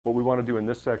What we want to do in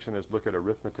this section is look at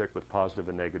arithmetic with positive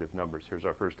and negative numbers. Here's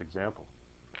our first example.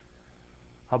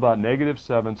 How about negative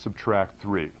 7 subtract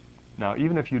 3? Now,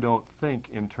 even if you don't think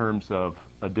in terms of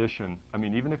addition,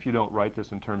 even if you don't write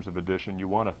this in terms of addition, you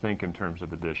want to think in terms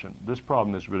of addition. This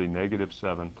problem is really negative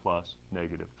 7 plus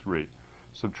negative 3.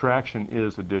 Subtraction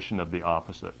is addition of the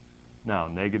opposite. Now,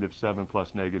 negative 7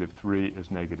 plus negative 3 is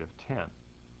negative 10.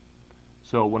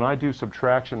 So when I do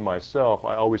subtraction myself,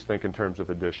 I always think in terms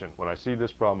of addition. When I see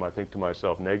this problem, I think to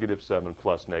myself, negative 7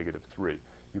 plus negative 3.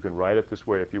 You can write it this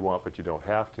way if you want, but you don't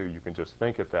have to. You can just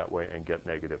think it that way and get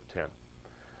negative 10.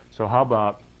 So how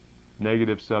about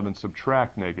negative 7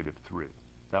 subtract negative 3?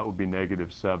 That would be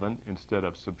negative 7. Instead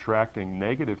of subtracting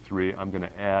negative 3, I'm going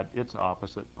to add its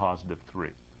opposite, positive 3.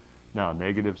 Now,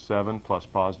 negative 7 plus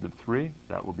positive 3,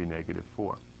 that will be negative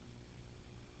 4.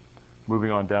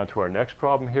 Moving on down to our next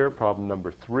problem here, problem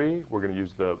number 3. We're going to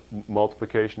use the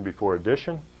multiplication before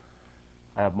addition.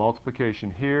 I have multiplication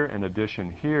here and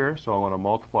addition here, so I want to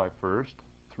multiply first.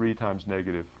 3 times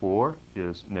negative 4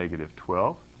 is negative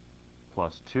 12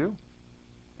 plus 2.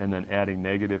 And then adding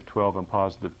negative 12 and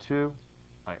positive 2,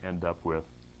 I end up with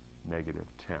negative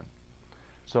 10.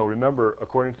 So remember,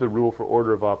 according to the rule for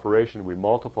order of operation, we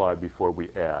multiply before we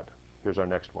add. Here's our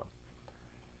next one.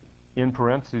 In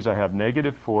parentheses, I have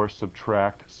negative 4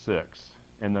 subtract 6.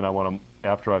 And then I want to,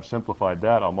 after I've simplified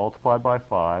that, I'll multiply by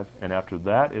 5. And after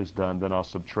that is done, then I'll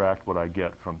subtract what I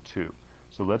get from 2.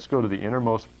 So let's go to the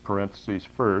innermost parentheses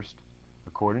first,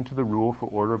 according to the rule for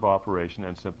order of operation,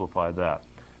 and simplify that.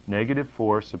 Negative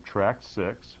 4 subtract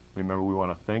 6. Remember, we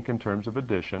want to think in terms of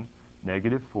addition.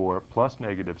 Negative 4 plus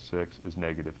negative 6 is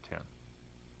negative 10.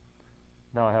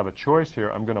 Now I have a choice here.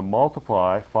 I'm going to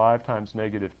multiply 5 times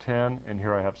negative 10, and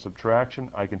here I have subtraction.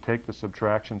 I can take the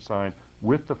subtraction sign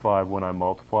with the 5 when I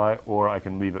multiply, or I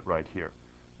can leave it right here.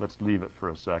 Let's leave it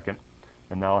for a second.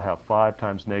 And now I have 5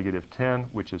 times negative 10,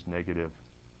 which is negative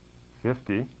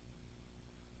 50.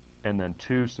 And then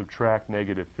 2 subtract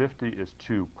negative 50 is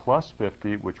 2 plus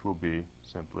 50, which will be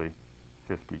simply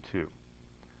 52.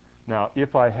 Now,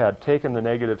 if I had taken the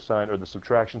negative sign or the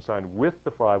subtraction sign with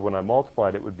the 5 when I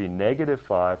multiplied, it would be negative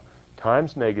 5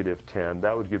 times negative 10.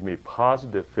 That would give me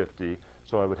positive 50.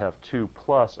 So I would have 2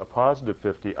 plus a positive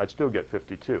 50. I'd still get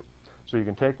 52. So you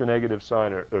can take the negative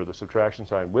sign or the subtraction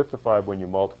sign with the 5 when you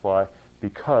multiply,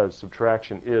 because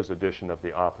subtraction is addition of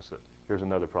the opposite. Here's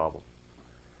another problem.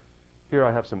 Here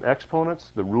I have some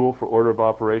exponents. The rule for order of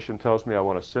operation tells me I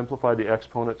want to simplify the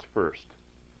exponents first.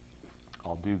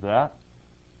 I'll do that.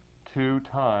 2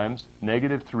 times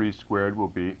negative 3 squared will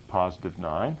be positive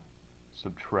 9.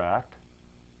 Subtract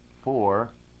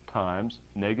 4 times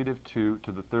negative 2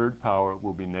 to the third power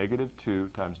will be negative 2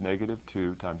 times negative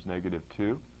 2 times negative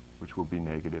 2, which will be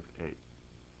negative 8.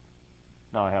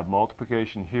 Now I have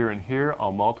multiplication here and here.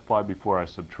 I'll multiply before I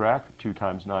subtract. 2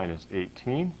 times 9 is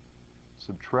 18.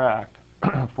 Subtract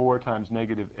 4 times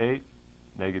negative 8,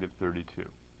 negative 32.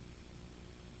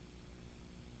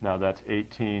 Now that's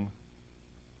 18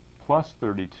 plus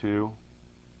 32,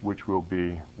 which will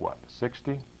be what,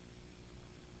 60?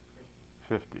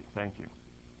 50, thank you.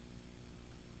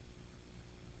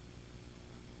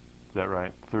 Is that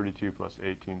right? 32 plus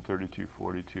 18, 32,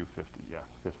 42, 50, yeah,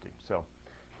 50. So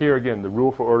here again, the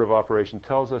rule for order of operation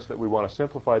tells us that we want to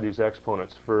simplify these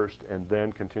exponents first and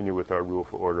then continue with our rule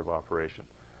for order of operation.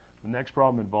 The next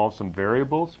problem involves some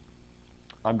variables.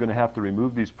 I'm going to have to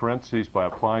remove these parentheses by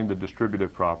applying the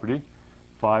distributive property.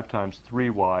 5 times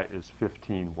 3y is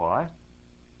 15y,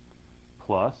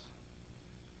 plus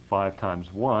 5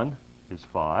 times 1 is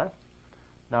 5.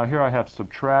 Now here I have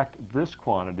subtract this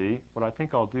quantity. What I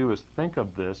think I'll do is think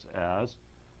of this as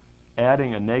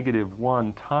adding a negative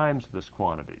 1 times this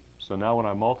quantity. So now when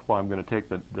I multiply, I'm going to take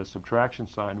the subtraction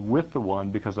sign with the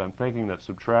 1, because I'm thinking that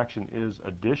subtraction is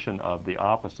addition of the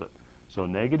opposite. So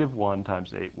negative 1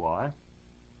 times 8y.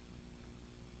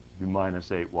 Minus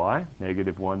 8y,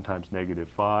 negative 1 times negative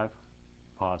 5,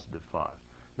 positive 5.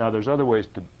 Now there's other ways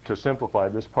to simplify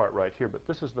this part right here, but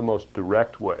this is the most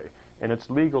direct way. And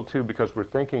it's legal too, because we're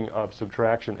thinking of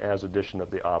subtraction as addition of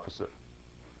the opposite.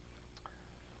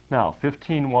 Now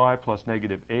 15y plus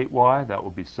negative 8y, that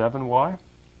will be 7y,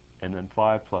 and then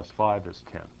 5 plus 5 is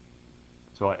 10.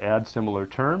 So I add similar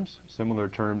terms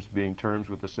being terms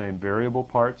with the same variable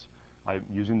parts. I'm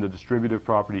using the distributive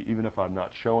property even if I'm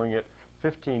not showing it.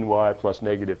 15y plus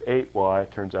negative 8y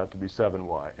turns out to be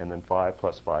 7y, and then 5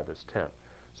 plus 5 is 10.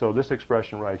 So this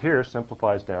expression right here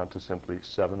simplifies down to simply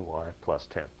 7y plus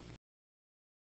 10.